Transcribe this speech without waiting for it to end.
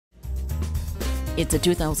It's a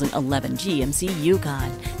 2011 GMC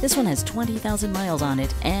Yukon. This one has 20,000 miles on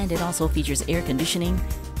it, and it also features air conditioning,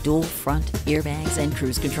 dual front airbags, and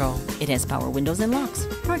cruise control. It has power windows and locks,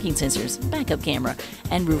 parking sensors, backup camera,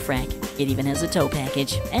 and roof rack. It even has a tow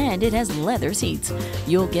package, and it has leather seats.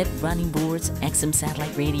 You'll get running boards, XM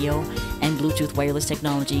satellite radio, and Bluetooth wireless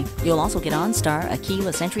technology. You'll also get OnStar, a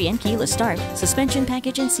keyless entry and keyless start, suspension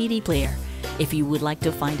package, and CD player. If you would like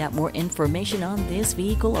to find out more information on this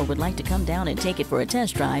vehicle or would like to come down and take it for a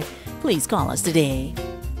test drive, please call us today.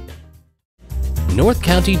 North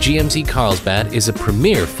County GMC Carlsbad is a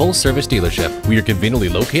premier full-service dealership. We are conveniently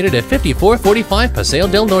located at 5445 Paseo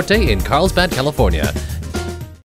Del Norte in Carlsbad, California.